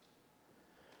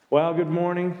Well, good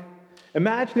morning.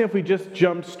 Imagine if we just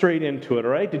jumped straight into it,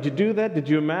 all right? Did you do that? Did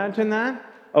you imagine that?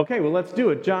 Okay, well, let's do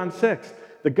it. John 6,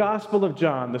 the Gospel of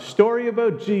John, the story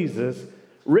about Jesus,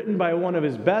 written by one of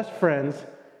his best friends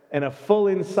and a full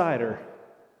insider,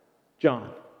 John.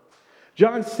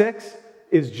 John 6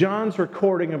 is John's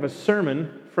recording of a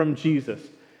sermon from Jesus.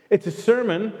 It's a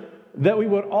sermon that we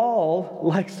would all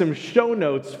like some show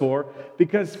notes for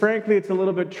because, frankly, it's a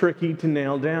little bit tricky to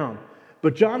nail down.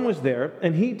 But John was there,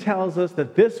 and he tells us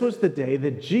that this was the day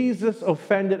that Jesus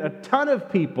offended a ton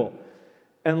of people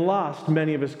and lost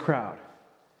many of his crowd.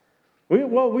 We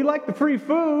like the free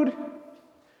food.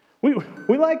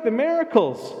 We like the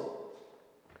miracles.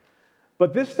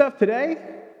 But this stuff today,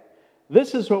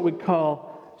 this is what we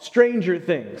call stranger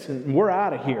things, and we're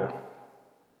out of here.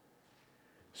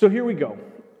 So here we go.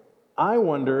 I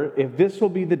wonder if this will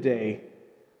be the day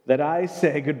that I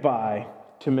say goodbye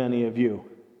to many of you.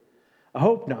 I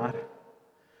hope not,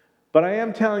 but I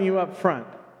am telling you up front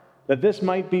that this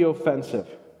might be offensive.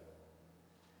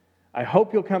 I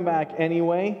hope you'll come back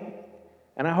anyway,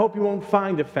 and I hope you won't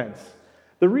find offense.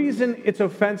 The reason it's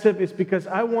offensive is because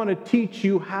I want to teach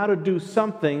you how to do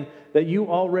something that you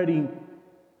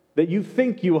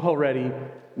think you already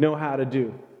know how to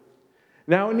do.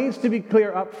 Now, it needs to be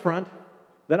clear up front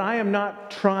that I am not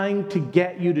trying to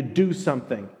get you to do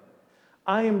something.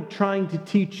 I am trying to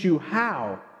teach you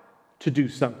how to do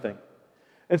something.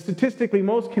 And statistically,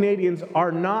 most Canadians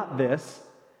are not this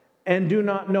and do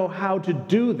not know how to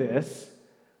do this,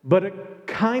 but it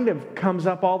kind of comes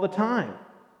up all the time.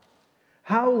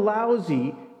 How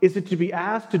lousy is it to be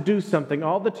asked to do something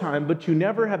all the time, but you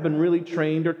never have been really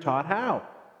trained or taught how?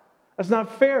 That's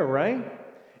not fair, right?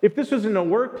 If this was in a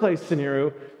workplace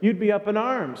scenario, you'd be up in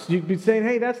arms. You'd be saying,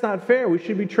 hey, that's not fair. We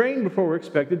should be trained before we're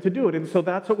expected to do it. And so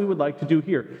that's what we would like to do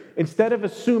here. Instead of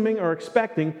assuming or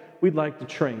expecting, we'd like to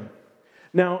train.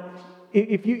 Now,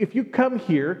 if you come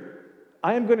here,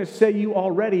 I am going to say you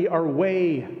already are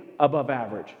way above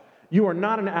average. You are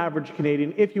not an average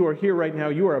Canadian. If you are here right now,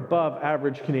 you are above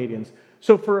average Canadians.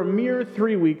 So for a mere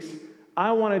 3 weeks,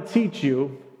 I want to teach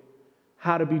you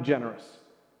how to be generous.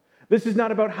 This is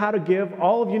not about how to give.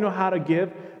 All of you know how to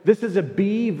give. This is a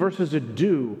be versus a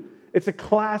do. It's a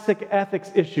classic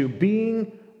ethics issue,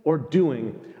 being or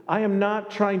doing. I am not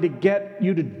trying to get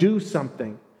you to do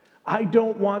something. I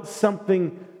don't want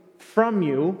something from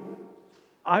you.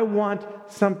 I want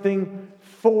something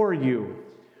for you.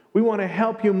 We want to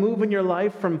help you move in your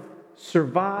life from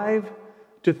survive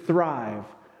to thrive.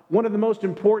 One of the most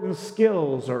important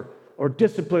skills or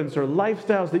disciplines or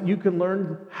lifestyles that you can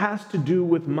learn has to do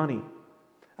with money.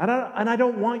 And I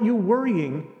don't want you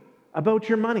worrying about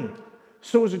your money.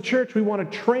 So as a church, we want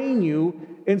to train you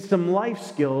in some life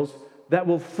skills that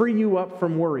will free you up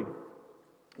from worry.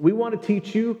 We want to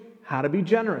teach you how to be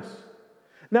generous.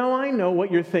 Now, I know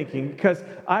what you're thinking because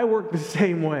I work the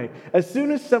same way. As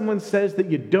soon as someone says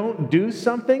that you don't do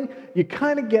something, you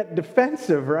kind of get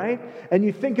defensive, right? And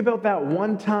you think about that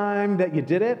one time that you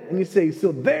did it, and you say,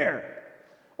 so there.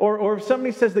 Or if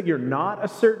somebody says that you're not a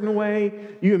certain way,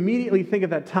 you immediately think of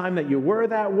that time that you were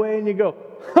that way, and you go,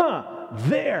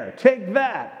 there, take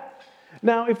that.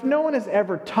 Now, if no one has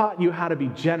ever taught you how to be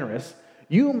generous,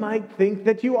 you might think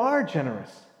that you are generous.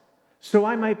 So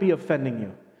I might be offending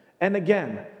you. And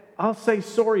again, I'll say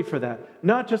sorry for that.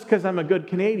 Not just because I'm a good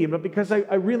Canadian, but because I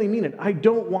really mean it. I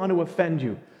don't want to offend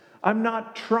you. I'm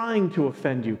not trying to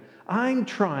offend you. I'm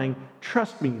trying,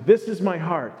 trust me, this is my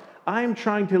heart. I'm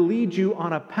trying to lead you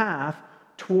on a path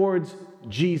towards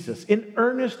Jesus. In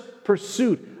earnest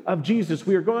pursuit of Jesus.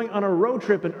 We are going on a road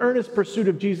trip in earnest pursuit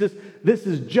of Jesus. This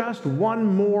is just one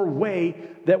more way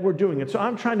that we're doing it. So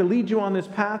I'm trying to lead you on this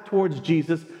path towards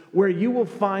Jesus where you will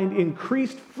find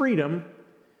increased freedom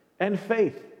and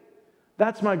faith.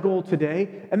 That's my goal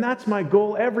today, and that's my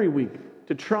goal every week,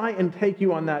 to try and take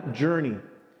you on that journey.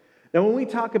 Now, when we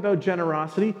talk about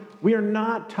generosity, we are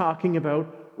not talking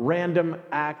about random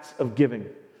acts of giving.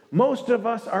 Most of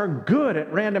us are good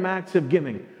at random acts of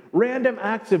giving. Random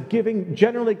acts of giving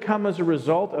generally come as a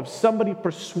result of somebody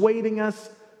persuading us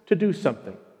to do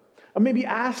something, or maybe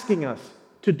asking us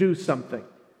to do something,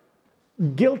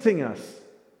 guilting us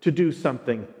to do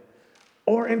something,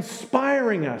 or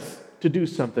inspiring us to do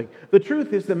something. The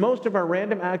truth is that most of our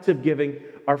random acts of giving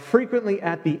are frequently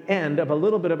at the end of a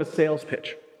little bit of a sales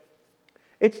pitch.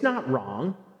 It's not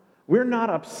wrong. We're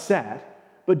not upset.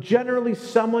 But generally,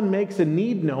 someone makes a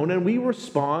need known, and we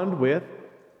respond with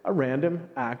a random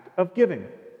act of giving.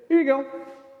 Here you go.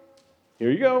 Here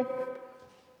you go.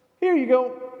 Here you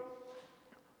go.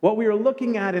 What we are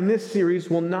looking at in this series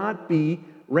will not be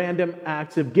random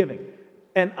acts of giving.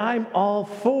 And I'm all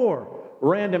for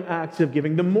random acts of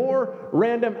giving. The more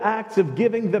random acts of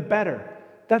giving, the better.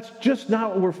 That's just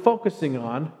not what we're focusing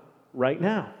on right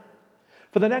now.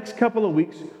 For the next couple of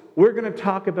weeks, we're going to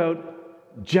talk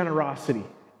about generosity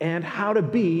and how to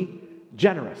be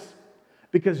generous.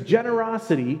 Because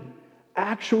generosity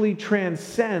actually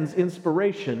transcends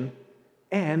inspiration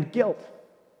and guilt.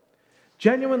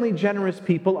 Genuinely generous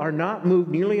people are not moved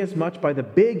nearly as much by the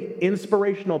big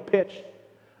inspirational pitch,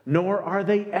 nor are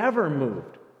they ever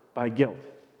moved by guilt.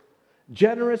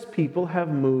 Generous people have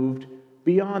moved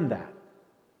beyond that.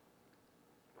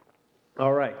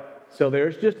 All right, so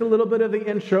there's just a little bit of the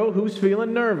intro. Who's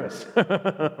feeling nervous?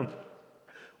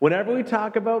 Whenever we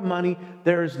talk about money,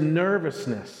 there's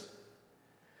nervousness.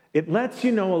 It lets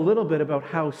you know a little bit about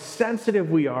how sensitive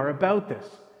we are about this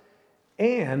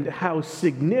and how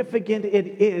significant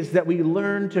it is that we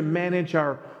learn to manage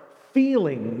our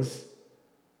feelings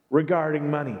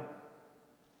regarding money.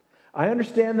 I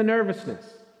understand the nervousness,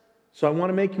 so I want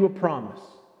to make you a promise.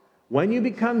 When you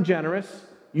become generous,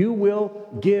 you will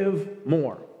give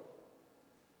more,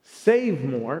 save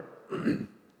more,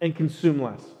 and consume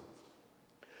less.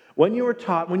 When you are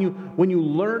taught, when you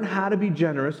learn how to be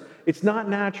generous, it's not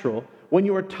natural. When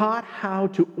you are taught how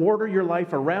to order your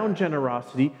life around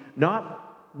generosity,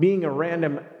 not being a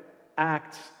random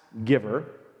acts giver.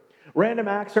 Random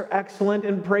acts are excellent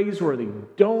and praiseworthy.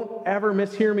 Don't ever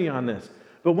mishear me on this.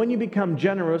 But when you become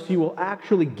generous, you will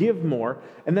actually give more.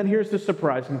 And then here's the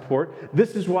surprising part.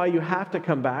 This is why you have to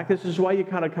come back. This is why you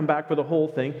kind of come back for the whole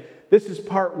thing. This is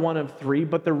part 1 of 3,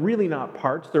 but they're really not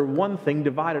parts. They're one thing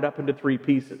divided up into 3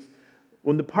 pieces.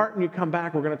 When the part when you come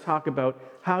back, we're going to talk about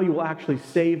how you will actually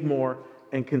save more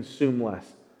and consume less.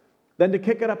 Then to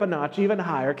kick it up a notch, even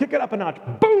higher, kick it up a notch,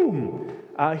 boom!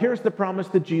 Here's the promise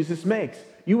that Jesus makes.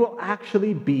 You will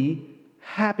actually be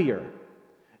happier.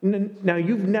 Now,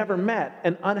 you've never met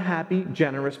an unhappy,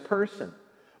 generous person.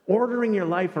 Ordering your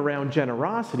life around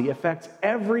generosity affects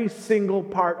every single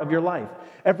part of your life,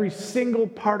 every single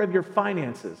part of your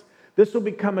finances. This will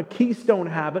become a keystone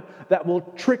habit that will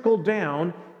trickle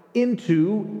down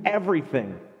into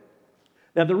everything.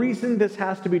 Now, the reason this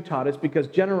has to be taught is because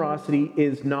generosity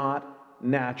is not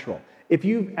natural. If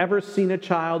you've ever seen a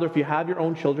child or if you have your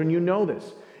own children, you know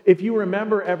this. If you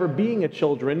remember ever being a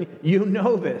children, you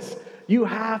know this. You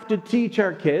have to teach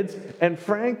our kids, and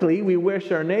frankly, we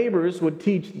wish our neighbors would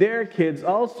teach their kids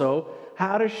also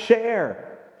how to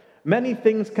share. Many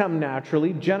things come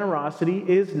naturally. Generosity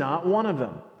is not one of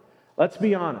them. Let's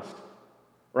be honest,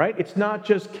 right? It's not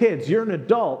just kids. You're an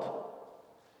adult,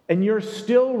 and you're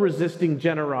still resisting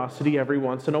generosity every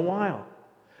once in a while.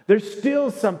 There's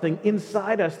still something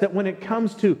inside us that when it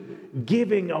comes to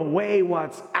giving away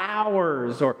what's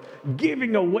ours or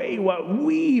giving away what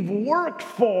we've worked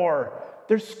for,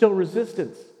 there's still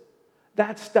resistance.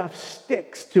 That stuff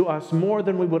sticks to us more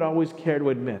than we would always care to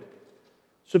admit.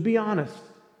 So be honest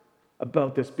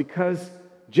about this, because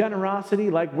generosity,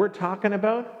 like we're talking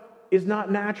about, is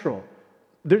not natural.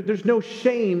 There's no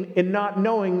shame in not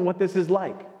knowing what this is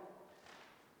like.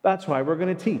 That's why we're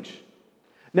going to teach.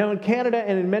 Now, in Canada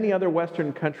and in many other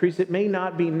Western countries, it may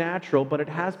not be natural, but it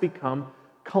has become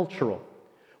cultural.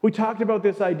 We talked about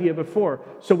this idea before,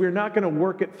 so we're not going to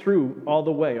work it through all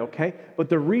the way, okay? But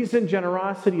the reason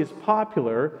generosity is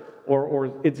popular, or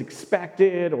it's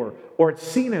expected, or it's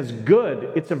seen as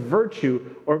good, it's a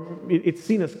virtue, or it's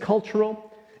seen as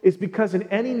cultural, is because in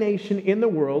any nation in the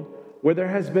world where there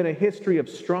has been a history of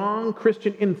strong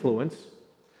Christian influence,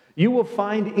 you will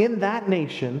find in that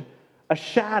nation a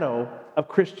shadow of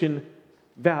Christian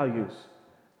values.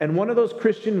 And one of those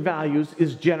Christian values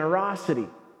is generosity.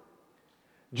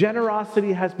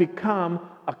 Generosity has become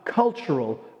a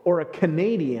cultural or a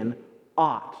Canadian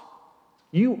ought.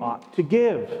 You ought to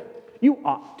give. You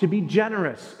ought to be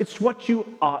generous. It's what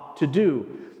you ought to do.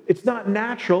 It's not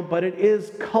natural, but it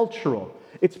is cultural.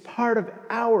 It's part of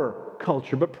our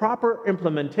culture, but proper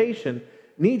implementation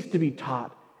needs to be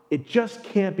taught. It just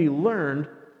can't be learned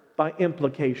by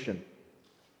implication.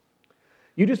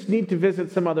 You just need to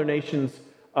visit some other nations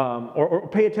or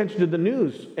pay attention to the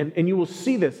news, and you will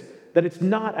see this, that it's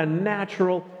not a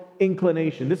natural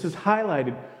inclination. This is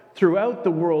highlighted throughout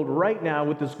the world right now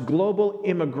with this global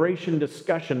immigration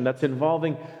discussion that's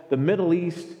involving the Middle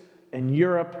East and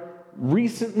Europe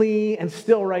recently and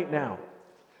still right now.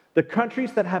 The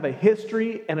countries that have a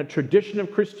history and a tradition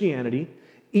of Christianity,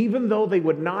 even though they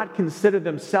would not consider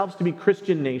themselves to be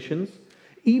Christian nations,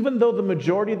 even though the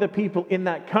majority of the people in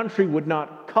that country would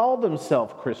not call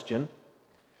themselves Christian,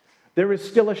 there is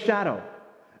still a shadow.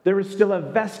 There is still a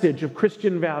vestige of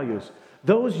Christian values.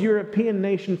 Those European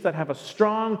nations that have a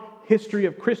strong history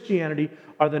of Christianity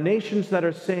are the nations that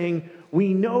are saying,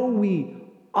 we know we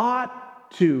ought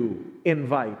to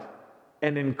invite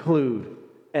and include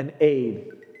and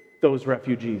aid those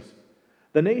refugees.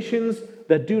 The nations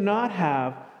that do not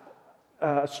have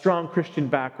a strong Christian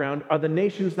background are the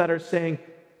nations that are saying,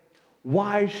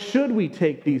 why should we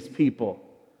take these people?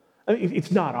 I mean,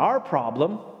 it's not our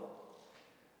problem.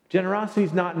 Generosity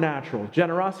is not natural.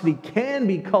 Generosity can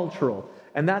be cultural,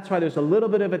 and that's why there's a little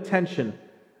bit of a tension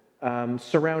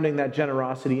surrounding that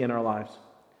generosity in our lives.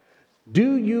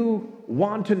 Do you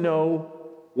want to know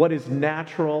what is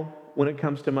natural when it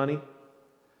comes to money?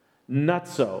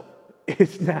 Nutso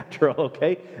is natural,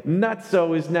 okay?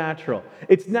 Nutso is natural.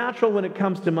 It's natural when it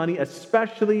comes to money,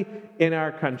 especially in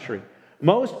our country.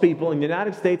 Most people in the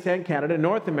United States and Canada,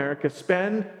 North America,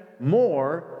 spend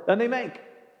more than they make.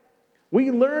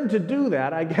 We learn to do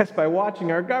that, I guess, by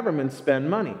watching our government spend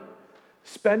money.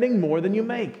 Spending more than you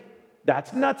make.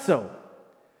 That's nutso.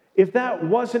 If that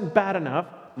wasn't bad enough,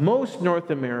 most North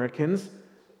Americans,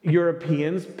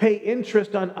 Europeans, pay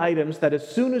interest on items that as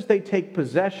soon as they take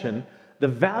possession, the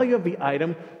value of the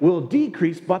item will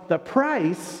decrease, but the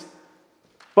price,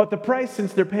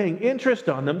 since they're paying interest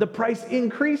on them, the price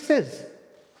increases.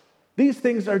 These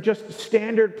things are just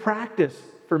standard practice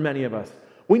for many of us.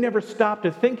 We never stop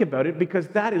to think about it because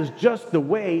that is just the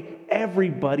way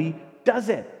everybody does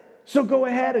it. So go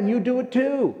ahead and you do it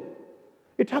too.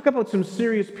 You talk about some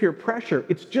serious peer pressure.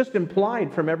 It's just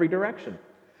implied from every direction.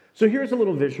 So here's a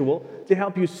little visual to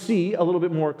help you see a little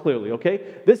bit more clearly, okay?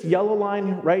 This yellow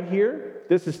line right here,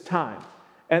 this is time.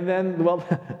 And then, well,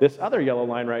 this other yellow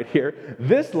line right here,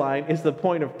 this line is the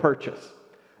point of purchase.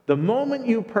 The moment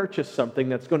you purchase something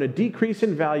that's going to decrease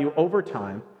in value over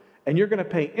time, and you're going to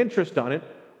pay interest on it,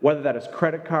 whether that is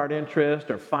credit card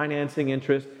interest or financing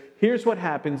interest, here's what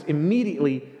happens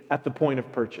immediately at the point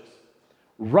of purchase.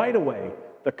 Right away,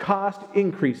 the cost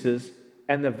increases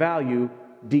and the value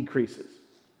decreases.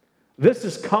 This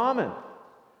is common.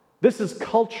 This is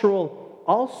cultural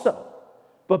also.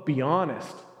 But be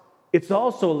honest, it's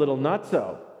also a little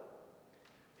nutso.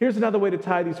 Here's another way to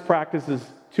tie these practices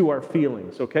to our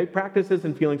feelings, okay? Practices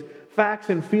and feelings. Facts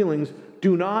and feelings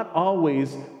do not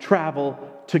always travel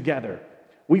together.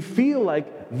 We feel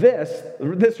like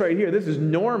this right here, this is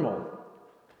normal.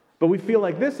 But we feel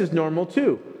like this is normal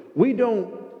too. We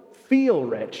don't feel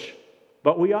rich,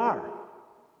 but we are.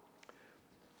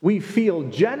 We feel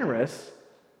generous,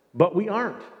 but we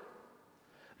aren't.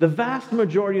 The vast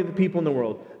majority of the people in the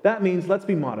world, that means, let's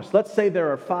be modest, let's say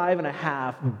there are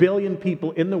 5.5 billion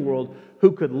people in the world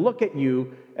who could look at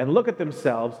you and look at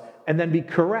themselves and then be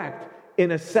correct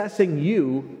in assessing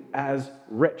you as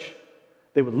rich.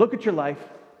 They would look at your life,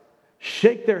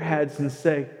 shake their heads and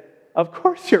say, of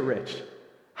course you're rich.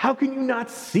 How can you not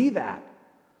see that?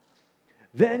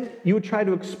 Then you would try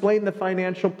to explain the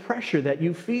financial pressure that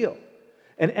you feel.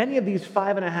 And any of these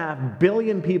 5.5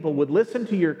 billion people would listen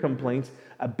to your complaints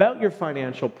about your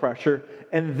financial pressure,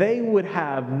 and they would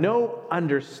have no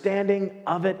understanding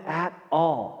of it at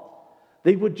all.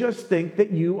 They would just think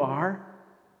that you are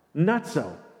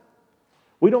nutso.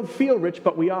 We don't feel rich,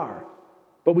 but we are.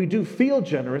 But we do feel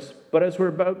generous, but as we're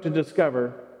about to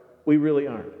discover, we really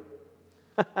aren't.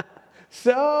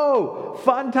 So,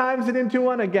 fun times it into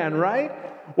one again, right?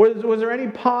 Was there any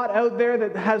pot out there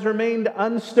that has remained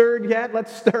unstirred yet?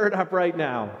 Let's stir it up right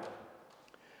now.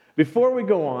 Before we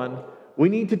go on, we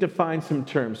need to define some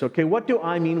terms, okay? What do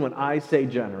I mean when I say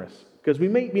generous? Because we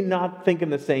may be not thinking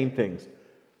the same things.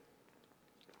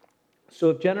 So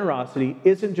if generosity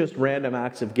isn't just random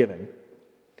acts of giving,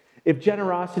 if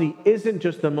generosity isn't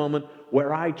just the moment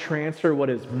where I transfer what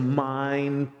is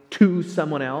mine to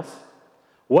someone else,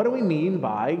 what do we mean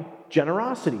by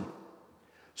generosity?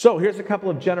 So here's a couple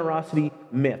of generosity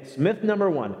myths. Myth number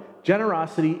 1,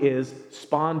 generosity is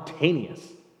spontaneous.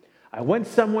 I went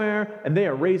somewhere and they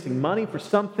are raising money for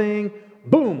something.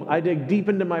 Boom, I dig deep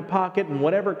into my pocket and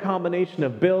whatever combination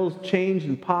of bills, change,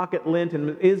 and pocket lint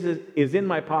is in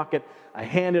my pocket, I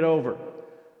hand it over.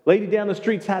 Lady down the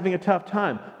street's having a tough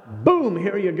time. Boom,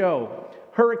 here you go.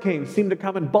 Hurricanes seem to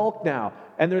come in bulk now,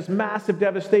 and there's massive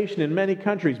devastation in many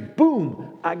countries.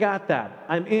 Boom, I got that.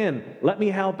 I'm in. Let me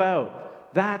help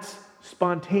out. That's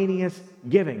spontaneous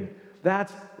giving.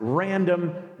 That's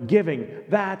random giving.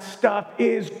 That stuff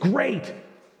is great.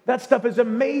 That stuff is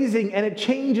amazing, and it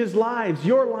changes lives,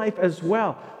 your life as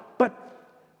well. But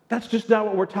that's just not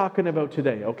what we're talking about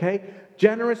today, okay?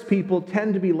 Generous people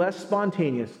tend to be less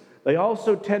spontaneous. They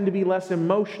also tend to be less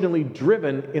emotionally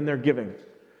driven in their giving.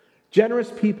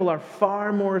 Generous people are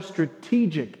far more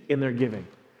strategic in their giving.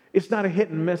 It's not a hit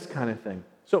and miss kind of thing.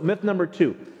 So myth number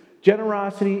 2,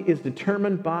 generosity is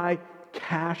determined by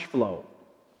cash flow.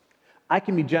 I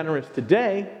can be generous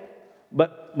today,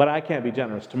 but I can't be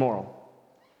generous tomorrow.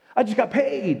 I just got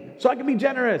paid, so I can be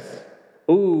generous.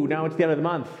 Ooh, now it's the end of the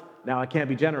month. Now I can't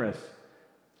be generous.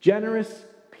 Generous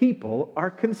people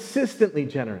are consistently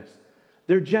generous.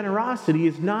 Their generosity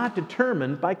is not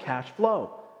determined by cash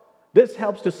flow. This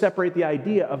helps to separate the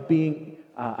idea of being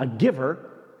a giver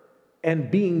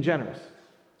and being generous.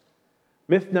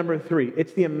 Myth number 3,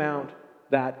 it's the amount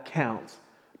that counts.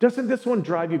 Doesn't this one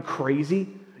drive you crazy?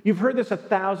 You've heard this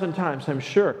 1,000 times, I'm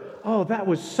sure. Oh, that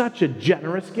was such a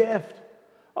generous gift.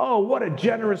 Oh, what a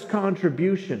generous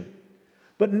contribution.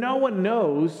 But no one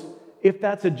knows if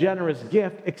that's a generous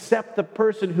gift except the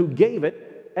person who gave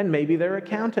it and maybe their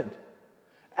accountant.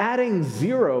 Adding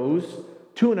zeros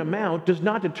to an amount does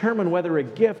not determine whether a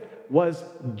gift was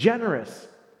generous.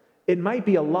 It might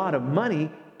be a lot of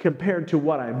money compared to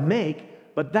what I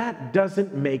make, but that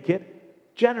doesn't make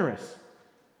it generous.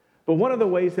 But one of the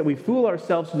ways that we fool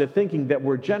ourselves into thinking that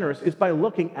we're generous is by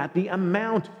looking at the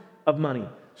amount of money.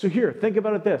 So here, think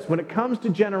about it this. When it comes to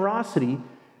generosity,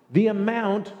 the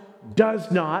amount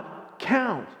does not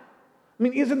count. I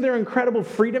mean, isn't there incredible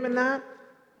freedom in that?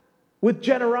 With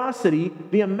generosity,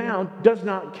 the amount does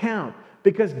not count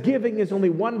because giving is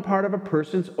only one part of a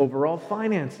person's overall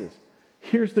finances.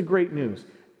 Here's the great news.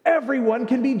 Everyone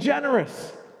can be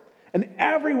generous. And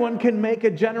everyone can make a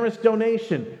generous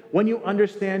donation. When you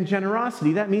understand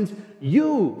generosity, that means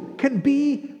you can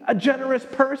be a generous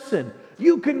person.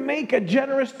 You can make a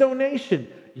generous donation.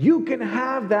 You can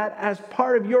have that as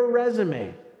part of your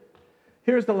resume.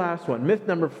 Here's the last one. Myth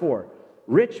number 4.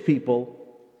 Rich people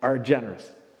are generous.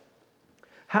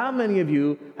 How many of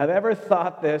you have ever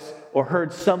thought this or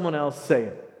heard someone else say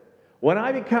it? When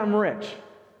I become rich,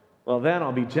 well, then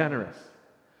I'll be generous.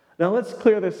 Now, let's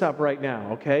clear this up right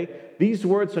now, okay? These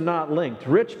words are not linked.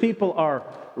 Rich people are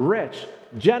rich.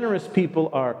 Generous people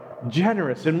are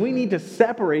generous. And we need to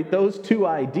separate those two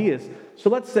ideas. So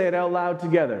let's say it out loud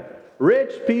together.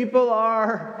 Rich people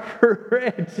are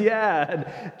rich,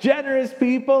 yeah. Generous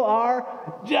people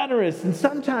are generous. And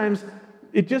sometimes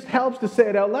it just helps to say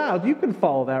it out loud. You can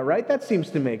follow that, right? That seems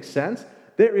to make sense.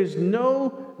 There is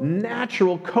no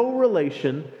natural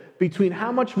correlation between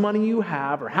how much money you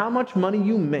have or how much money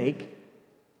you make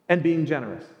and being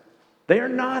generous. They are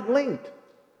not linked.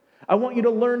 I want you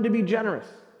to learn to be generous.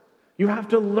 You have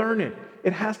to learn it.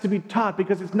 It has to be taught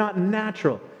because it's not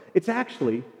natural. It's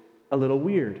actually a little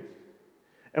weird.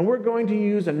 And we're going to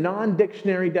use a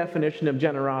non-dictionary definition of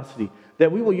generosity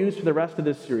that we will use for the rest of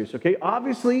this series, okay?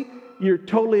 Obviously, you're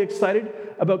totally excited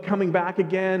about coming back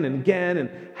again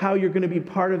and how you're going to be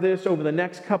part of this over the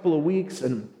next couple of weeks,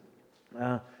 and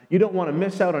you don't want to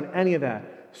miss out on any of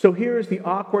that. So here is the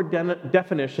awkward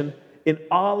definition in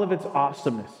all of its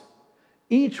awesomeness.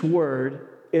 Each word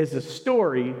is a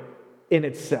story in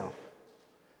itself.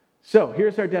 So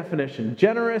here's our definition.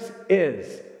 Generous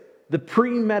is the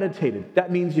premeditated.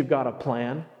 That means you've got a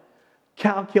plan.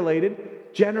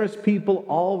 Calculated. Generous people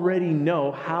already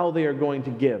know how they are going to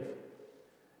give.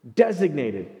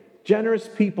 Designated. Generous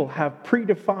people have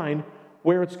predefined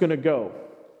where it's going to go.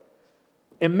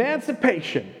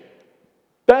 Emancipation.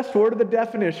 Best word of the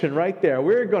definition right there.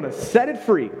 We're going to set it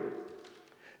free.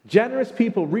 Generous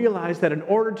people realize that in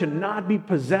order to not be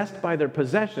possessed by their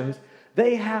possessions,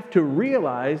 they have to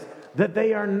realize that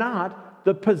they are not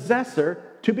the possessor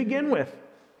to begin with.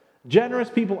 Generous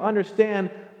people understand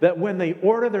that when they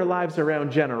order their lives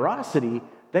around generosity,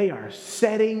 they are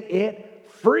setting it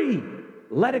free.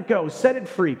 Let it go. Set it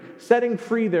free. Setting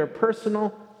free their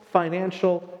personal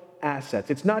financial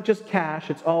assets. It's not just cash,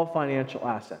 it's all financial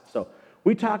assets. So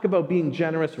we talk about being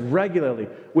generous regularly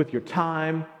with your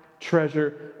time,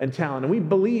 treasure, and talent. And we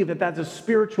believe that that's a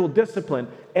spiritual discipline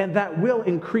and that will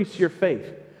increase your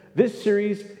faith. This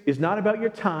series is not about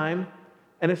your time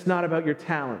and it's not about your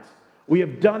talents. We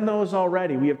have done those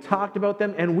already. We have talked about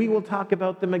them and we will talk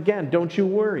about them again. Don't you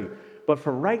worry. But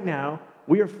for right now,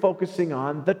 we are focusing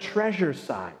on the treasure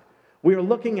side. We are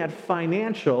looking at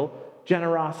financial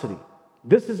generosity.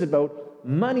 This is about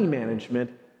money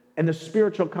management and the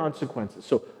spiritual consequences.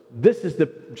 So this is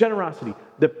the generosity,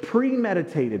 the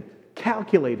premeditated,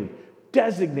 calculated,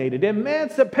 designated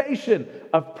emancipation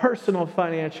of personal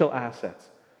financial assets.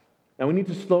 Now we need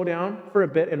to slow down for a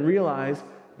bit and realize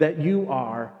that you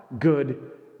are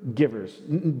good givers.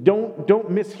 Don't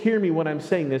mishear me when I'm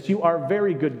saying this. You are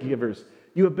very good givers.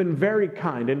 You have been very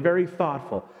kind and very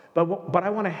thoughtful. But I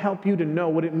want to help you to know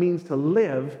what it means to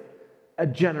live a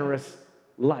generous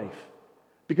life.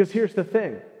 Because here's the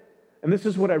thing, and this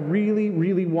is what I really,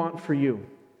 really want for you.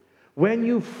 When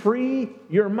you free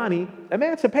your money,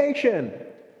 emancipation,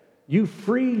 you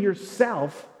free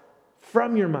yourself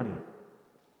from your money.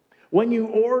 When you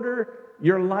order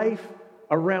your life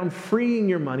around freeing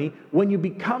your money. When you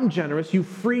become generous, you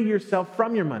free yourself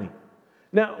from your money.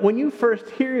 Now, when you first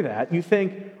hear that, you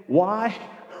think, why?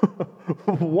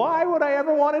 Why would I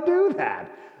ever want to do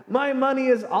that? My money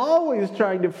is always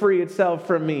trying to free itself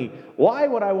from me. Why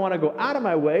would I want to go out of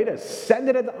my way to send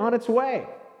it on its way?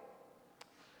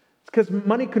 It's because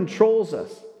money controls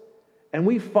us, and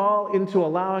we fall into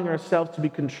allowing ourselves to be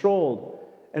controlled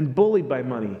and bullied by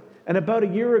money. And about a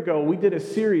year ago, we did a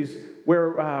series where,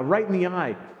 Right in the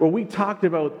Eye, where we talked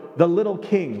about the little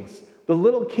kings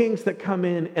that come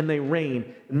in and they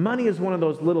reign. And money is one of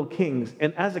those little kings.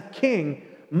 And as a king,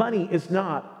 money is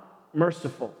not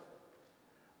merciful.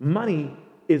 Money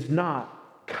is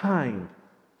not kind.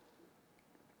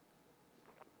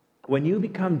 When you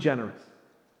become generous,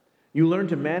 you learn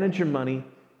to manage your money,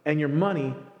 and your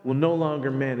money will no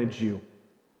longer manage you.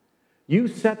 You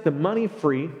set the money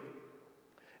free,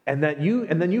 and then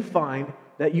you find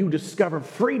that you discover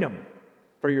freedom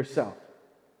for yourself.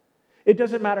 It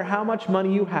doesn't matter how much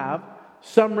money you have.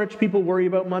 Some rich people worry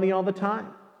about money all the time.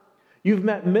 You've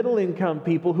met middle-income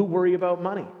people who worry about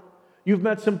money. You've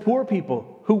met some poor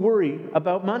people who worry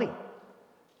about money.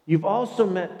 You've also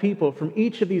met people from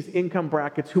each of these income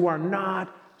brackets who are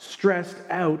not stressed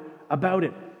out about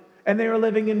it. And they are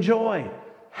living in joy,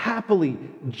 happily,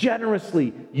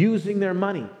 generously using their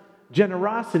money.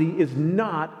 Generosity is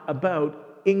not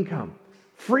about income.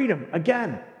 Freedom,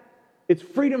 again, it's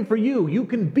freedom for you. You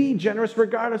can be generous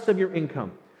regardless of your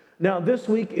income. Now, this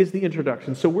week is the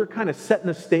introduction, so we're kind of setting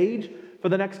the stage for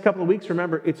the next couple of weeks.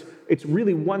 Remember, it's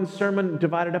really one sermon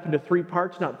divided up into 3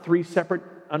 parts, not 3 separate,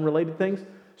 unrelated things.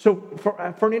 So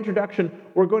for an introduction,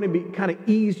 we're going to be kind of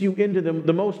ease you into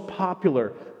the most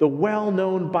popular, the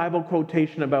well-known Bible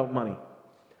quotation about money.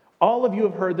 All of you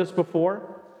have heard this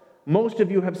before. Most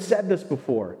of you have said this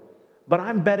before. But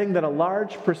I'm betting that a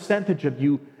large percentage of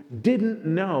you didn't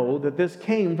know that this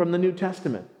came from the New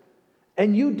Testament.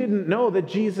 And you didn't know that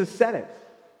Jesus said it.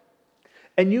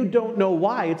 And you don't know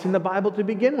why it's in the Bible to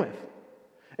begin with.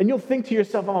 And you'll think to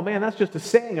yourself, oh man, that's just a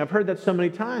saying. I've heard that so many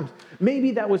times.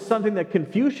 Maybe that was something that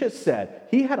Confucius said.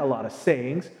 He had a lot of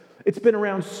sayings. It's been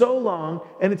around so long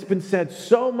and it's been said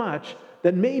so much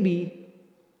that maybe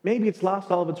it's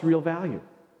lost all of its real value.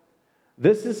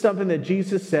 This is something that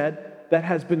Jesus said that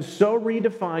has been so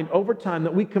redefined over time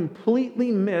that we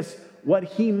completely miss what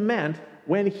he meant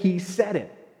when he said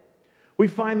it. We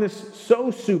find this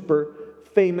so super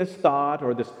famous thought,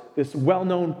 or this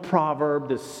well-known proverb,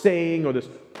 this saying, or this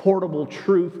portable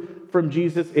truth from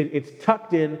Jesus. It's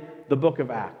tucked in the book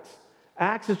of Acts.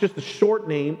 Acts is just the short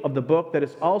name of the book that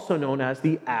is also known as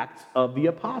the Acts of the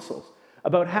Apostles.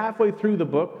 About halfway through the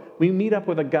book, we meet up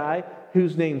with a guy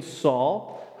who's named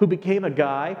Saul, who became a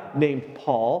guy named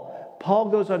Paul. Paul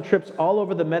goes on trips all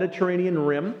over the Mediterranean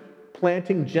rim,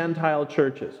 planting Gentile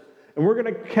churches. And we're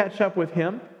going to catch up with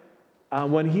him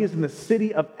when he is in the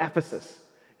city of Ephesus.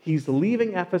 He's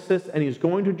leaving Ephesus and he's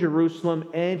going to Jerusalem,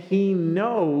 and he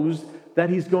knows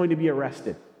that he's going to be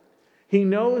arrested. He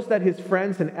knows that his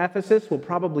friends in Ephesus will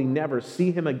probably never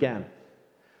see him again.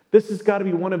 This has got to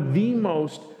be one of the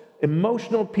most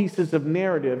emotional pieces of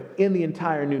narrative in the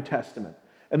entire New Testament.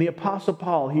 And the Apostle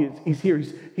Paul, he's here.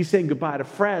 He's saying goodbye to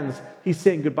friends. He's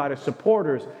saying goodbye to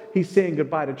supporters. He's saying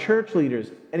goodbye to church leaders.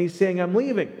 And he's saying, I'm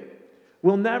leaving.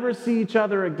 We'll never see each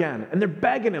other again. And they're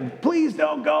begging him, please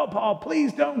don't go, Paul,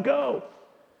 please don't go.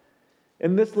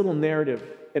 In this little narrative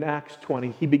in Acts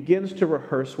 20, he begins to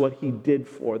rehearse what he did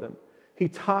for them. He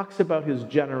talks about his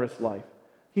generous life.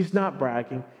 He's not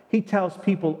bragging. He tells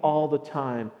people all the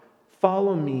time,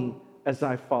 follow me as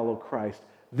I follow Christ.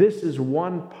 This is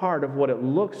one part of what it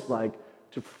looks like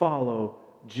to follow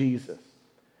Jesus.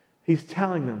 He's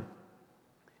telling them,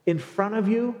 in front of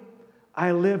you,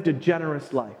 I lived a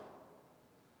generous life.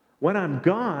 When I'm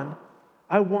gone,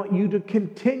 I want you to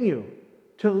continue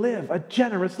to live a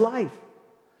generous life.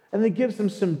 And then he gives them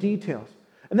some details.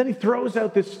 And then he throws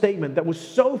out this statement that was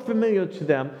so familiar to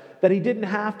them that he didn't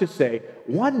have to say,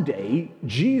 one day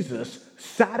Jesus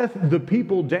satteth the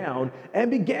people down and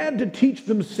began to teach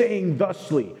them, saying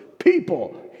thusly,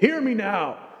 people, hear me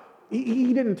now.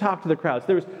 He didn't talk to the crowds.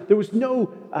 There was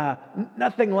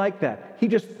nothing like that. He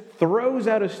just throws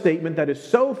out a statement that is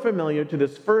so familiar to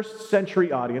this first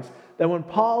century audience that when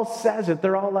Paul says it,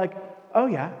 they're all like, oh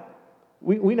yeah,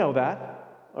 we know that.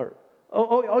 Or,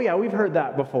 oh yeah, we've heard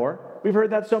that before. We've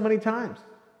heard that so many times.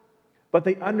 But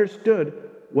they understood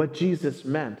what Jesus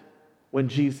meant when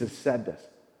Jesus said this.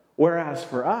 Whereas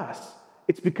for us,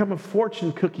 it's become a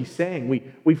fortune cookie saying.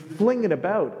 We fling it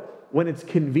about when it's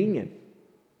convenient.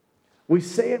 We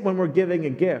say it when we're giving a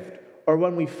gift or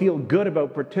when we feel good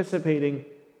about participating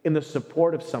in the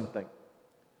support of something.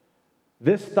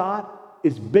 This thought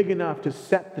is big enough to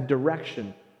set the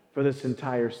direction for this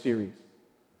entire series.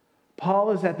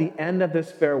 Paul is at the end of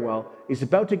this farewell. He's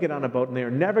about to get on a boat, and they are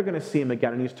never going to see him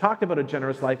again. And he's talked about a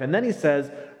generous life. And then he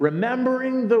says,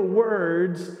 remembering the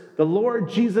words the Lord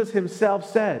Jesus himself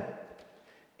said,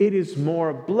 it is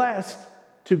more blessed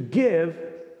to give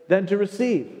than to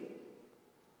receive.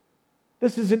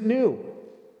 This isn't new.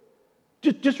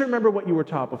 Just remember what you were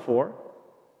taught before.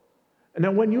 And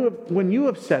now when you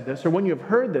have said this, or when you have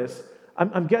heard this,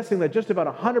 I'm guessing that just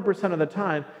about 100% of the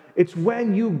time, it's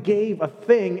when you gave a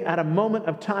thing at a moment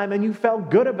of time and you felt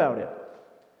good about it.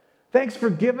 Thanks for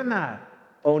giving that.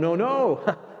 Oh, no.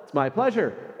 It's my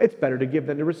pleasure. It's better to give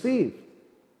than to receive.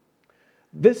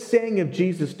 This saying of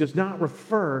Jesus does not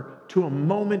refer to a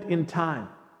moment in time.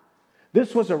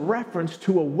 This was a reference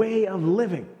to a way of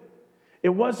living. It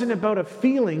wasn't about a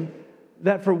feeling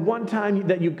that for one time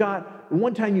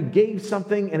you gave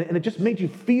something and it just made you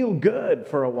feel good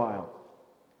for a while.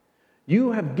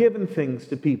 You have given things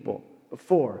to people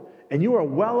before, and you are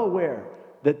well aware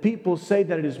that people say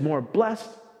that it is more blessed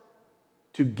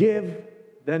to give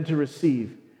than to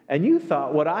receive. And you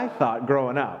thought what I thought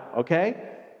growing up, okay?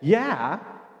 Yeah,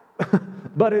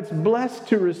 but it's blessed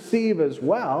to receive as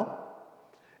well.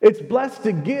 It's blessed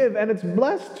to give and it's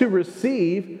blessed to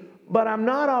receive, but I'm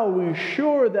not always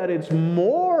sure that it's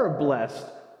more blessed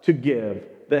to give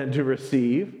than to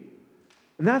receive.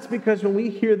 And that's because when we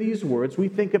hear these words, we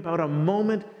think about a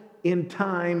moment in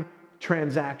time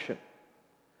transaction.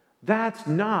 That's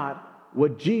not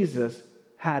what Jesus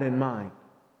had in mind.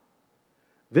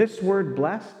 This word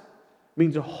blessed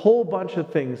means a whole bunch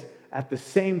of things at the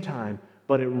same time,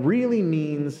 but it really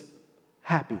means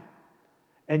happy.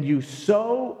 And you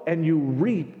sow and you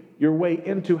reap your way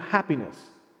into happiness.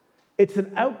 It's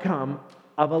an outcome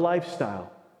of a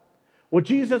lifestyle. What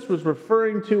Jesus was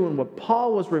referring to and what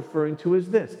Paul was referring to is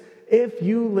this. If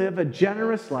you live a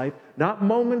generous life, not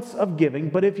moments of giving,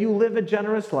 but if you live a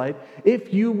generous life,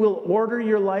 if you will order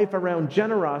your life around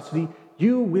generosity,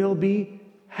 you will be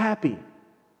happy.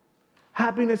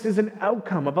 Happiness is an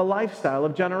outcome of a lifestyle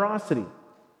of generosity.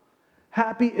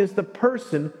 Happy is the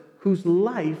person whose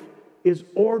life is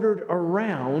ordered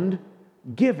around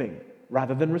giving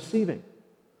rather than receiving.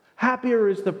 Happier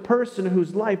is the person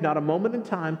whose life, not a moment in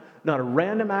time, not a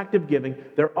random act of giving,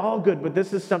 they're all good, but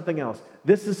this is something else.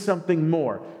 This is something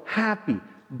more. Happy,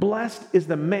 blessed is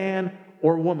the man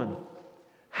or woman.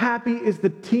 Happy is the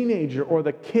teenager or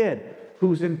the kid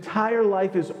whose entire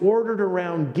life is ordered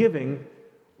around giving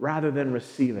rather than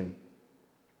receiving.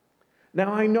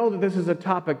 Now, I know that this is a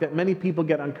topic that many people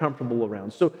get uncomfortable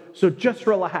around, so just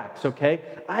relax, okay?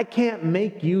 I can't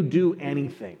make you do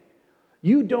anything.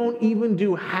 You don't even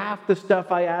do half the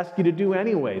stuff I ask you to do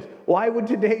anyways. Why would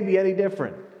today be any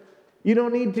different? You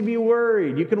don't need to be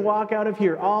worried. You can walk out of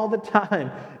here all the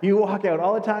time. You walk out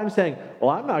all the time saying,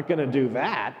 well, I'm not going to do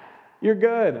that. You're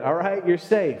good, all right? You're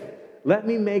safe. Let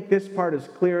me make this part as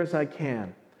clear as I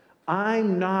can.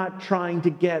 I'm not trying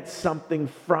to get something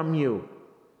from you.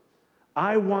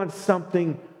 I want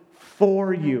something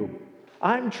for you.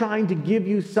 I'm trying to give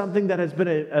you something that has been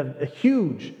a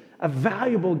huge, a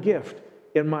valuable gift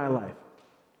in my life.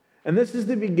 And this is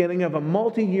the beginning of a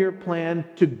multi-year plan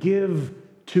to give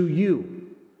to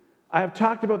you. I have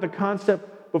talked about the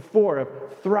concept before of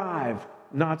thrive,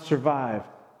 not survive.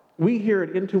 We here at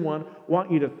Into One want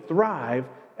you to thrive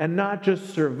and not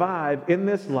just survive in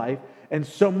this life. And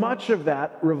so much of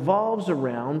that revolves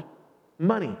around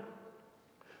money.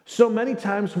 So many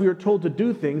times we are told to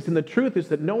do things, and the truth is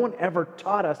that no one ever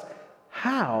taught us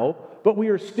how, but we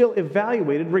are still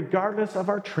evaluated regardless of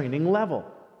our training level.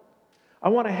 I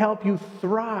want to help you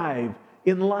thrive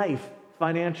in life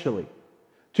financially,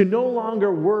 to no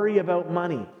longer worry about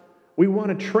money. We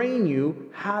want to train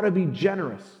you how to be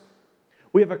generous.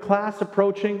 We have a class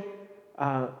approaching.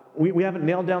 We haven't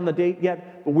nailed down the date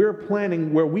yet, but we're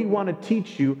planning where we want to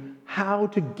teach you how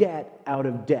to get out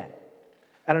of debt.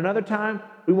 At another time,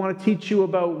 we want to teach you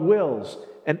about wills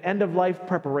and end-of-life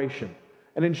preparation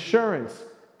and insurance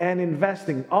and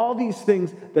investing, all these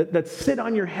things that sit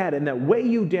on your head and that weigh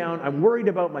you down. I'm worried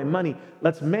about my money.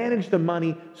 Let's manage the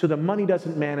money so the money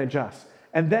doesn't manage us.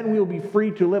 And then we'll be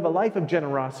free to live a life of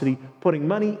generosity, putting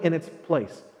money in its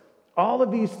place. All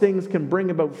of these things can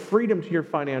bring about freedom to your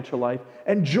financial life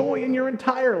and joy in your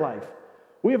entire life.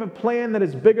 We have a plan that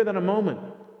is bigger than a moment.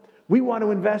 We want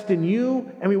to invest in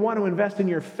you and we want to invest in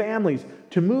your families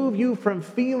to move you from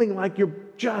feeling like you're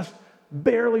just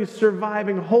barely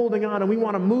surviving, holding on, and we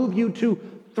want to move you to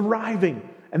thriving.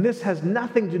 And this has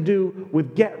nothing to do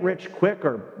with get rich quick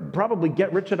or probably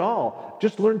get rich at all.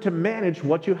 Just learn to manage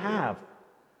what you have.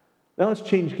 Now let's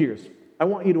change gears. I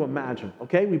want you to imagine,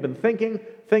 okay? We've been thinking.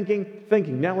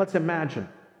 Now let's imagine.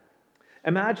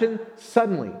 Imagine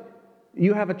suddenly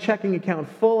you have a checking account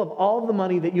full of all the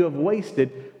money that you have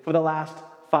wasted for the last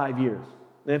 5 years.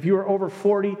 And if you are over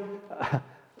 40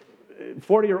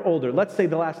 or older, let's say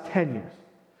the last 10 years.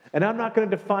 And I'm not going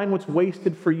to define what's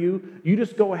wasted for you. You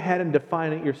just go ahead and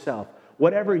define it yourself.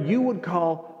 Whatever you would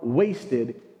call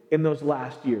wasted in those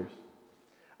last years.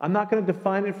 I'm not going to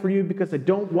define it for you because I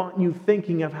don't want you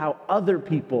thinking of how other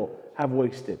people have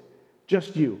wasted.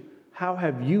 Just you. How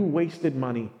have you wasted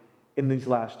money in these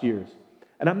last years?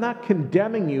 And I'm not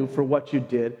condemning you for what you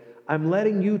did. I'm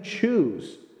letting you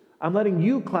choose. I'm letting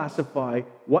you classify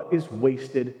what is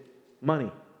wasted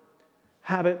money.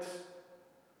 Habits,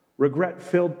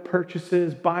 regret-filled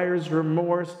purchases, buyer's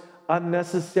remorse,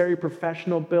 unnecessary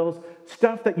professional bills,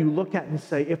 stuff that you look at and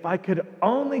say, if I could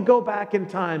only go back in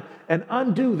time and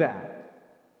undo that.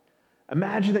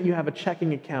 Imagine that you have a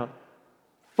checking account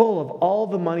full of all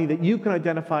the money that you can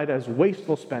identify as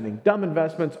wasteful spending, dumb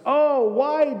investments. Oh,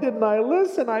 why didn't I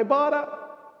listen? I bought up.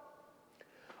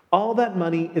 All that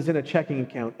money is in a checking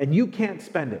account, and you can't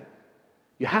spend it.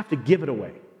 You have to give it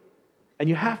away. And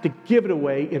you have to give it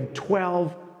away in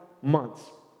 12 months.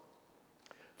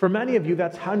 For many of you,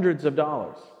 that's hundreds of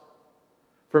dollars.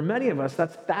 For many of us,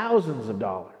 that's thousands of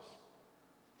dollars.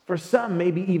 For some,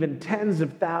 maybe even tens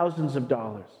of thousands of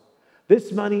dollars.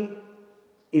 This money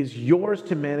is yours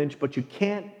to manage, but you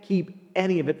can't keep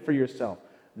any of it for yourself.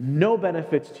 No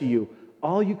benefits to you.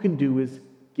 All you can do is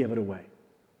give it away.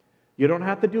 You don't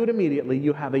have to do it immediately.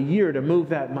 You have a year to move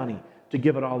that money, to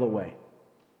give it all away.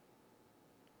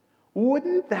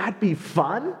 Wouldn't that be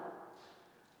fun?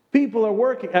 People at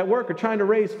work are trying to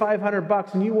raise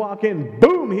 $500 and you walk in,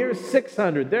 boom, here's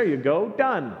 $600. There you go,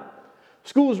 done.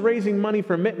 School's raising money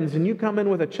for mittens and you come in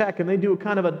with a check and they do a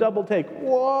kind of a double take.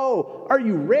 Whoa, are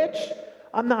you rich?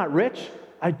 I'm not rich.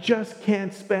 I just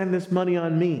can't spend this money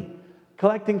on me.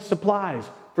 Collecting supplies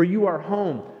for You Are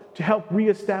Home to help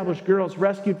reestablish girls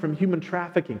rescued from human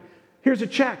trafficking. Here's a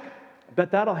check. I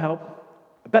bet that'll help.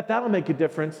 I bet that'll make a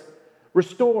difference.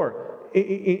 Restore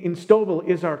in Stouffville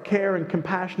is our care and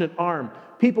compassionate arm.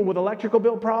 People with electrical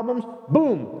bill problems,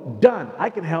 boom, done. I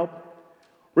can help.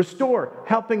 Restore,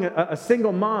 helping a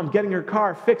single mom getting her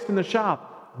car fixed in the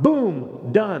shop,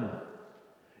 boom, done.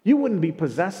 You wouldn't be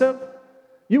possessive.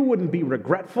 You wouldn't be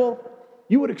regretful.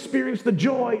 You would experience the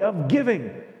joy of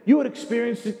giving. You would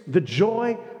experience the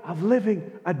joy of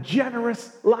living a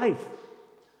generous life.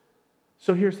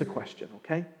 So here's the question,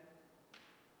 okay?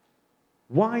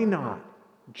 Why not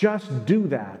just do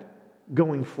that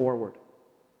going forward?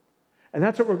 And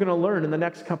that's what we're going to learn in the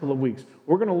next couple of weeks.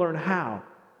 We're going to learn how.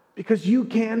 Because you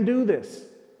can do this.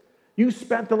 You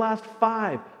spent the last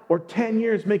 5 or 10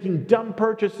 years making dumb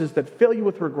purchases that fill you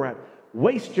with regret,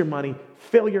 waste your money,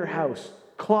 fill your house,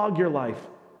 clog your life.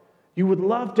 You would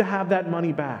love to have that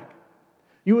money back.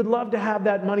 You would love to have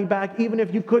that money back even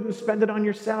if you couldn't spend it on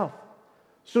yourself.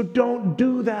 So don't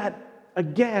do that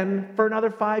again for another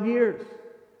 5 years.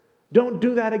 Don't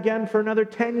do that again for another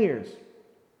 10 years.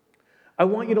 I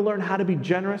want you to learn how to be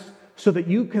generous so that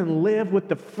you can live with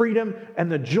the freedom and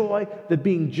the joy that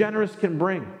being generous can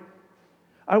bring.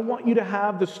 I want you to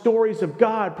have the stories of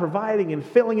God providing and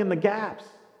filling in the gaps.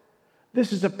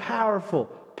 This is a powerful,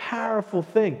 powerful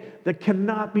thing that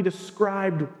cannot be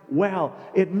described well.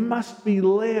 It must be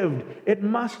lived. It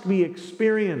must be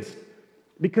experienced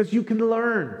because you can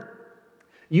learn.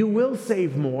 You will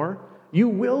save more. You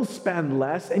will spend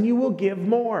less and you will give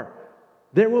more.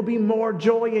 There will be more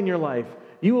joy in your life.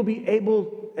 You will be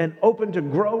able and open to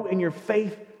grow in your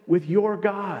faith with your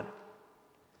God.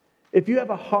 If you have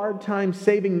a hard time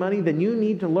saving money, then you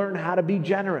need to learn how to be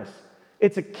generous.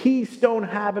 It's a keystone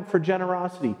habit for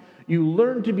generosity. You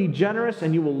learn to be generous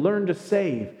and you will learn to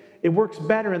save. It works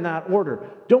better in that order.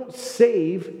 Don't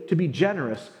save to be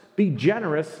generous. Be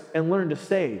generous and learn to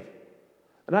save.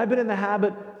 And I've been in the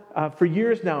habit for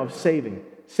years now of saving.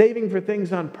 Saving for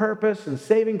things on purpose and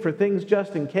saving for things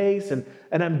just in case. And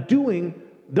I'm doing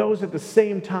those at the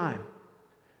same time.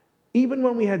 Even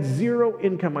when we had zero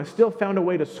income, I still found a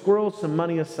way to squirrel some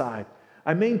money aside.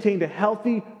 I maintained a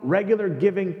healthy, regular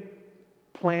giving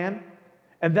plan.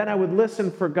 And then I would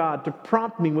listen for God to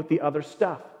prompt me with the other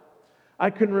stuff. I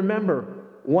can remember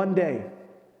one day,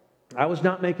 I was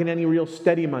not making any real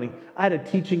steady money. I had a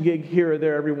teaching gig here or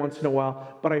there every once in a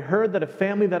while, but I heard that a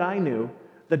family that I knew,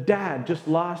 the dad just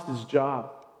lost his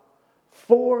job.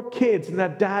 4 kids, and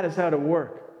that dad is out of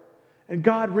work. And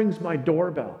God rings my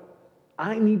doorbell.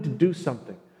 I need to do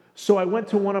something. So I went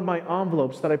to one of my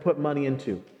envelopes that I put money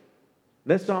into.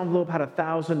 This envelope had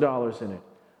 $1,000 in it.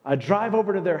 I drive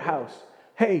over to their house.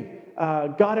 hey,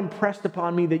 God impressed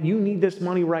upon me that you need this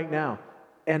money right now,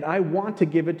 and I want to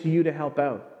give it to you to help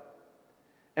out.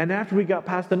 And after we got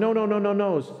past the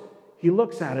no's, he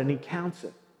looks at it and he counts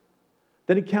it.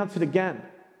 Then he counts it again.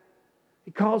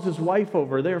 He calls his wife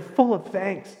over. They're full of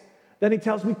thanks. Then he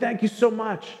tells me, thank you so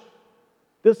much.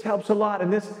 This helps a lot,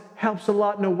 and this helps a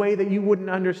lot in a way that you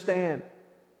wouldn't understand.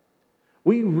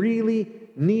 We really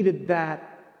needed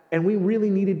that, and we really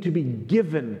needed to be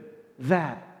given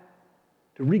that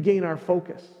to regain our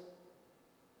focus.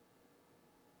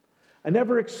 I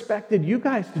never expected you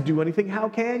guys to do anything. How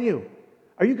can you?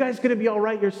 Are you guys going to be all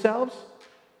right yourselves?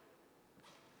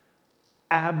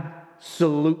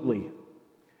 Absolutely.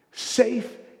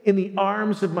 Safe in the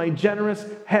arms of my generous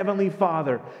Heavenly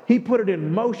Father. He put it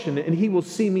in motion and He will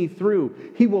see me through.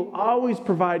 He will always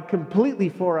provide completely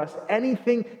for us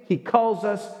anything He calls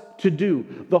us to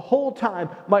do. The whole time,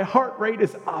 my heart rate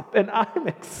is up and I'm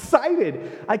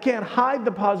excited. I can't hide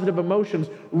the positive emotions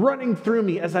running through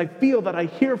me as I feel that I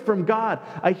hear from God.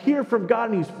 I hear from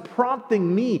God and He's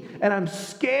prompting me, and I'm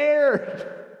scared.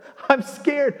 I'm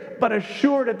scared, but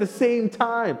assured at the same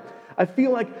time. I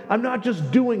feel like I'm not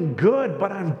just doing good,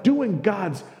 but I'm doing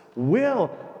God's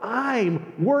will.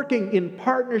 I'm working in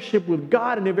partnership with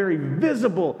God in a very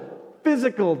visible,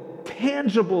 physical,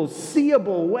 tangible,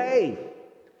 seeable way.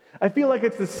 I feel like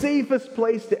it's the safest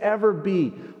place to ever be.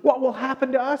 What will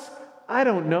happen to us? I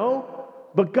don't know.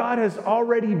 But God has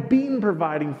already been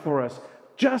providing for us.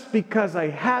 Just because I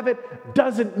have it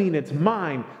doesn't mean it's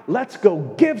mine. Let's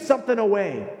go give something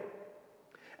away.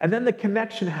 And then the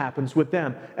connection happens with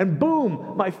them. And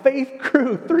boom, my faith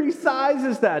grew 3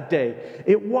 sizes that day.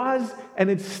 It was,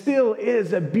 and it still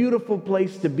is, a beautiful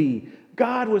place to be.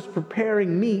 God was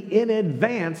preparing me in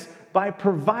advance by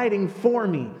providing for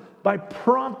me, by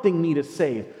prompting me to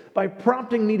save, by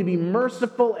prompting me to be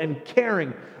merciful and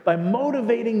caring, by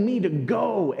motivating me to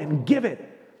go and give it.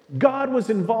 God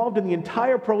was involved in the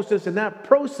entire process, and that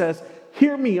process,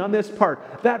 hear me on this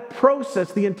part, that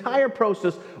process, the entire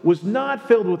process, was not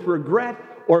filled with regret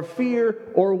or fear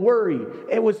or worry.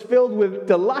 It was filled with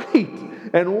delight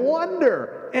and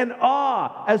wonder and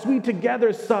awe as we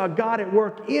together saw God at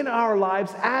work in our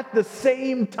lives at the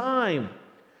same time.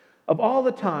 Of all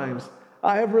the times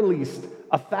I have released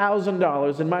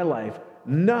 $1,000 in my life,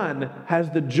 none has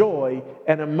the joy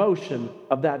and emotion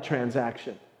of that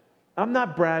transaction. I'm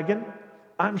not bragging.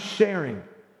 I'm sharing.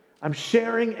 I'm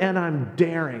sharing and I'm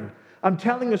daring. I'm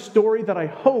telling a story that I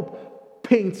hope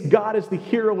paints God as the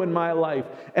hero in my life.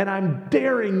 And I'm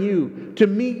daring you to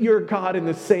meet your God in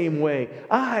the same way.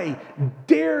 I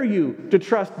dare you to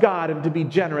trust God and to be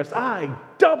generous. I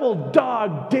double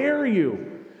dog dare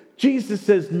you. Jesus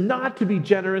says not to be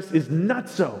generous is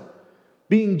nutso.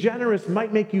 Being generous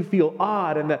might make you feel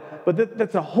odd, but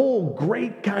that's a whole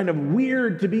great kind of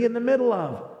weird to be in the middle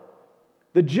of.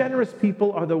 The generous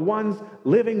people are the ones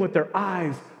living with their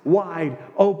eyes wide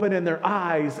open and their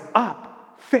eyes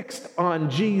up, fixed on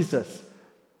Jesus.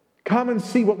 Come and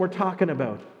see what we're talking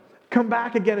about. Come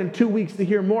back again in 2 weeks to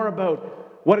hear more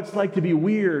about what it's like to be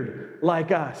weird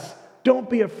like us. Don't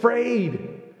be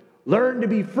afraid. Learn to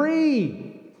be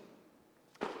free.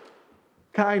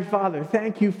 Kind Father,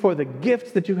 thank you for the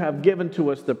gifts that you have given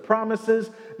to us, the promises,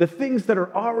 the things that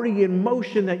are already in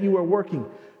motion that you are working.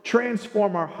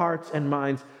 Transform our hearts and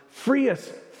minds. Free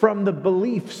us from the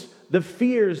beliefs, the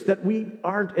fears that we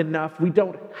aren't enough, we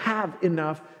don't have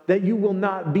enough, that you will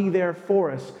not be there for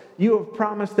us. You have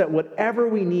promised that whatever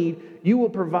we need, you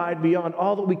will provide beyond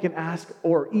all that we can ask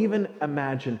or even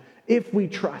imagine, if we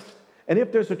trust. And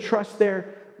if there's a trust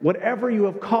there, whatever you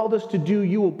have called us to do,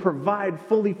 you will provide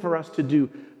fully for us to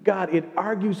do. God, it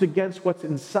argues against what's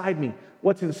inside me.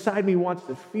 What's inside me wants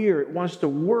to fear, it wants to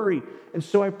worry. And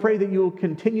so I pray that you will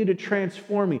continue to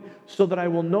transform me so that I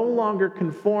will no longer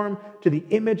conform to the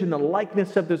image and the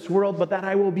likeness of this world, but that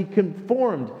I will be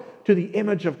conformed to the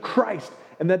image of Christ,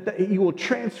 and that you will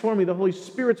transform me. The Holy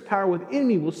Spirit's power within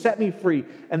me will set me free,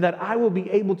 and that I will be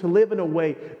able to live in a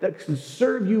way that can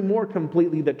serve you more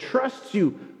completely, that trusts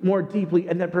you more deeply,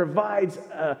 and that provides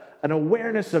an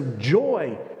awareness of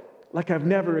joy like I've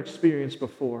never experienced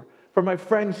before. For my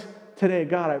friends today,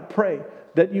 God, I pray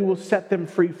that you will set them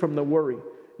free from the worry.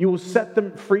 You will set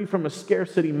them free from a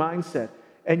scarcity mindset,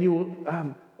 and you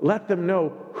will let them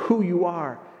know who you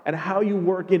are and how you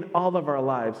work in all of our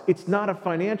lives. It's not a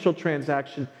financial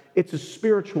transaction, it's a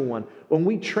spiritual one. When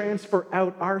we transfer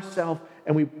out ourselves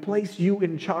and we place you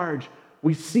in charge,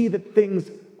 we see that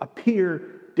things appear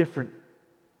differently.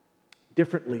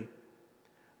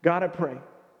 God, I pray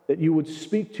that you would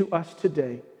speak to us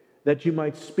today, that you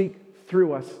might speak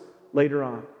through us later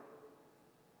on.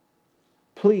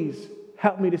 Please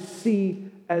help me to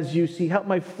see as you see. Help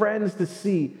my friends to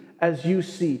see as you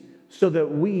see, so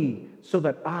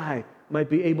that I might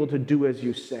be able to do as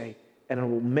you say, and it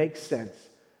will make sense.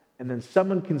 And then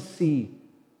someone can see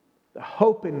the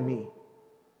hope in me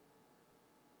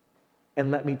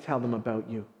and let me tell them about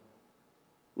you.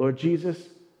 Lord Jesus,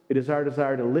 it is our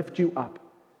desire to lift you up.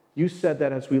 You said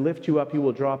that as we lift you up, you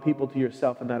will draw people to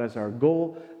yourself, and that is our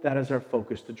goal, that is our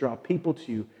focus, to draw people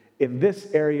to you in this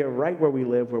area right where we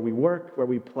live, where we work, where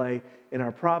we play, in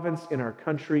our province, in our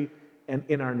country, and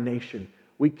in our nation.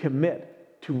 We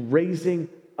commit to raising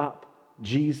up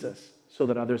Jesus so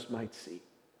that others might see.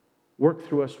 Work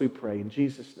through us, we pray, in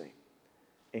Jesus' name.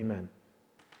 Amen.